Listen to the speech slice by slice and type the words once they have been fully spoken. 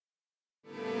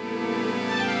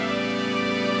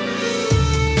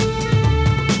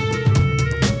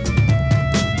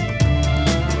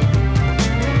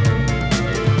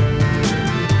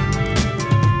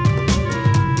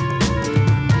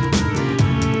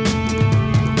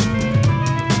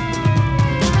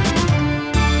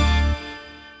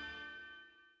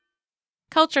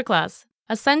Culture Class,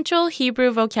 Essential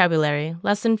Hebrew Vocabulary,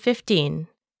 Lesson 15,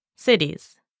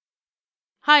 Cities.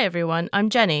 Hi everyone, I'm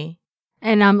Jenny.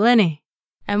 And I'm Lenny.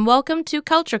 And welcome to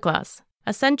Culture Class,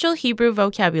 Essential Hebrew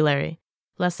Vocabulary,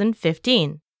 Lesson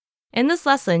 15. In this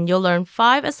lesson, you'll learn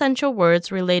 5 essential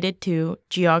words related to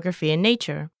geography and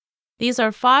nature. These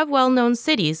are 5 well-known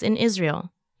cities in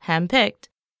Israel, handpicked.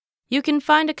 You can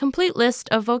find a complete list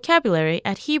of vocabulary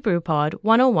at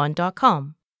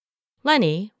HebrewPod101.com.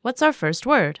 Lenny, what's our first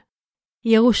word?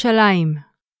 ירושלים.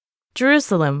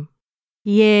 Jerusalem.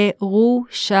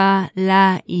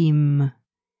 ירושלים.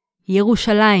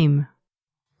 ירושלים.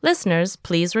 Listeners,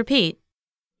 please repeat.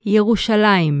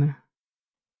 ירושלים.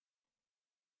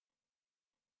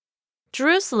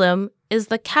 Jerusalem is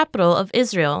the capital of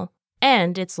Israel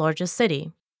and its largest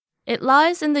city. It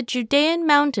lies in the Judean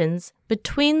mountains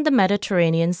between the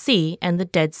Mediterranean Sea and the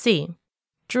Dead Sea.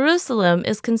 Jerusalem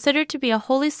is considered to be a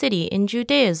holy city in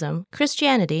Judaism,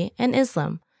 Christianity, and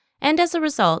Islam, and as a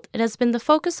result, it has been the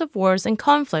focus of wars and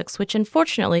conflicts which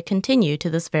unfortunately continue to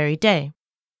this very day.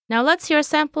 Now let's hear a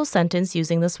sample sentence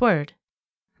using this word.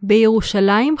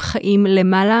 בירושלים חיים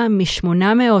למעלה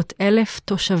מ-800,000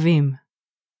 תושבים.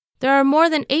 There are more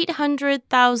than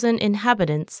 800,000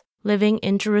 inhabitants living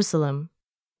in Jerusalem.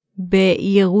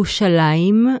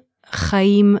 בירושלים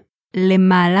חיים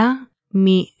למעלה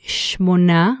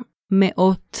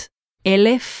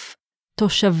מ-800,000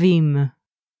 תושבים.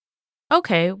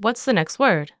 Okay, what's the next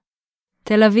word?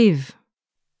 תל אביב.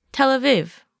 Tel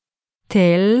Aviv.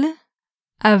 תל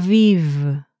אביב.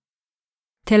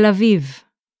 תל אביב.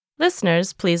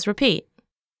 Listeners, please repeat.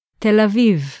 תל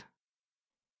אביב.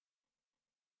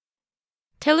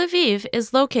 Tel Aviv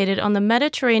is located on the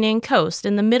Mediterranean coast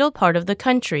in the middle part of the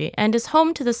country and is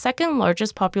home to the second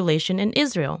largest population in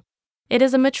Israel. It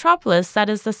is a metropolis that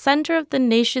is the center of the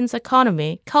nation's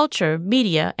economy, culture,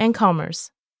 media, and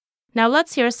commerce. Now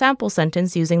let's hear a sample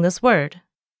sentence using this word.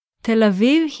 תל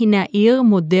אביב הינה עיר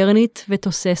מודרנית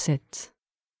ותוססת.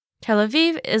 Tel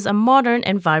Aviv is a modern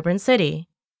and vibrant city.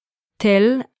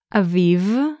 תל אביב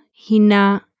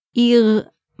הינה עיר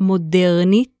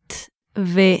מודרנית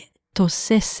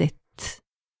ותוססת.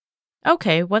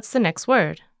 Okay, what's the next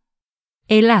word?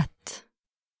 אילת.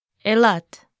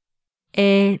 Eilat.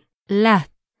 אילת.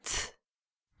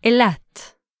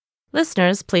 אילת.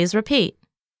 Listeners, please repeat.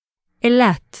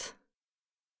 אילת.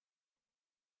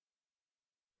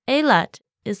 Eilat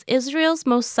is Israel's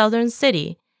most southern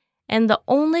city and the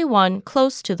only one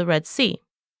close to the Red Sea.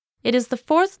 It is the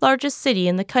 4th largest city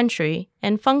in the country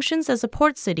and functions as a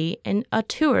port city and a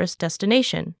tourist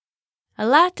destination.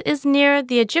 Eilat is near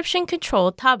the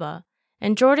Egyptian-controlled Taba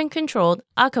and Jordan-controlled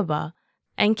Aqaba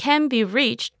and can be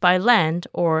reached by land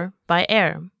or by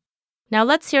air. Now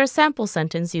let's hear a sample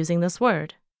sentence using this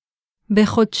word.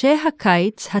 בחודשי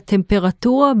הקיץ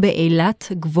הטמפרטורה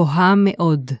באילת גבוהה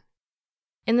מאוד.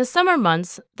 In the summer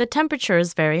months, the temperature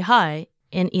is very high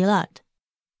in Eilat.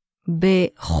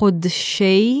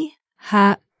 בחודשי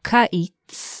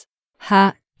הקיץ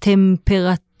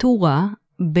הטמפרטורה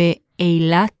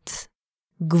באילת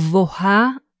גבוהה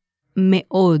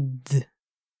מאוד.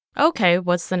 Okay,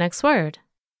 what's the next word?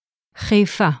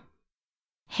 חיפה.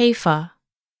 Haifa.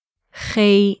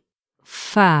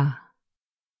 חיפה.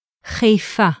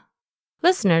 חיפה.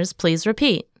 Listeners, please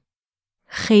repeat.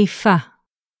 חיפה.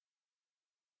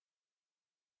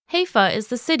 Haifa is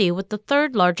the city with the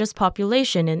 3rd largest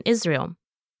population in Israel.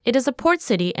 It is a port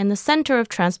city and the center of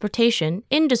transportation,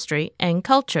 industry, and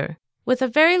culture, with a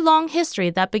very long history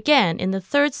that began in the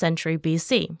 3rd century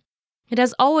BC. It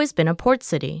has always been a port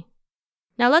city.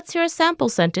 Now let's hear a sample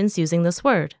sentence using this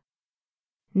word.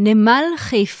 נמל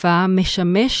חיפה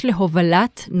משמש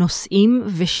להובלת נוסעים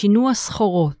ושינוע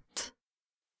סחורות.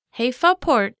 Haifa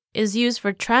port is used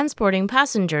for transporting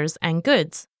passengers and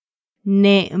goods.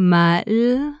 נמל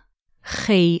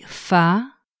חיפה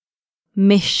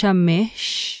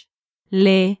משמש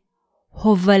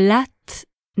להובלת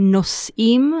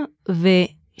נוסעים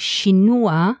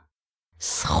ושינוע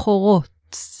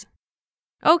סחורות.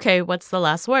 Okay, what's the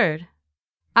last word?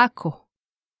 עכו.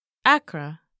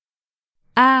 Accra.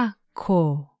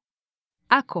 עכו.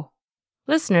 עכו.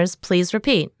 Listeners, please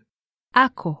repeat.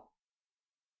 עכו.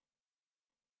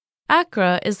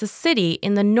 Accra is the city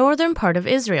in the northern part of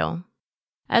Israel.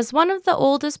 As one of the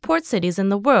oldest port cities in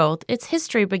the world, its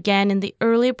history began in the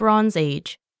early Bronze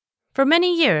Age. For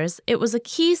many years, it was a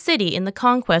key city in the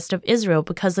conquest of Israel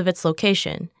because of its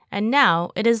location, and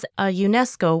now it is a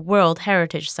UNESCO World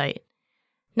Heritage Site.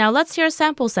 Now let's hear a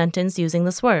sample sentence using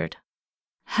this word.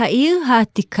 העיר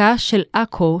העתיקה של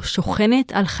עכו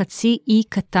שוכנת על חצי אי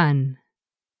קטן.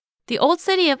 The old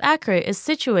city of Accra is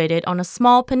situated on a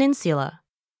small peninsula.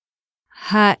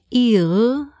 העיר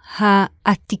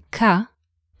העתיקה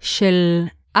של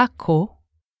עכו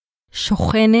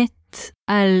שוכנת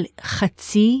על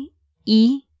חצי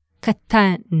אי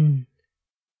קטן.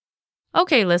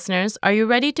 Okay, listeners, are you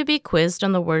ready to be quizzed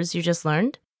on the words you just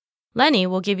learned? Lenny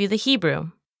will give you the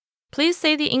Hebrew. Please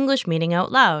say the English meaning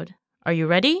out loud. Are you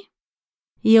ready?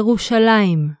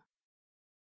 ירושלים,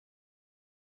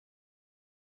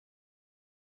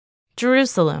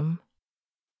 Jerusalem,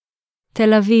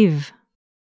 תל אביב,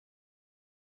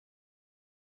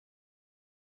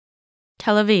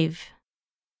 Tel Aviv,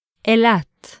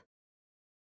 אילת,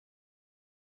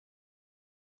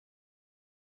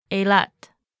 Eilat,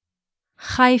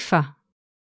 חיפה,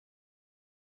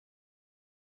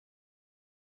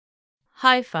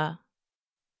 Haifa,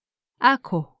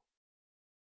 עכו,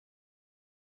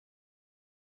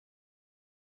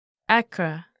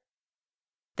 Accra.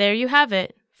 There you have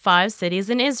it, 5 cities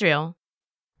in Israel.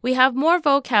 We have more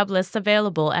vocab lists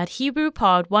available at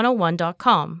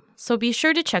HebrewPod101.com, so be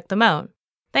sure to check them out.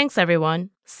 Thanks,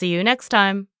 everyone. See you next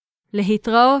time.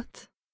 להתראות.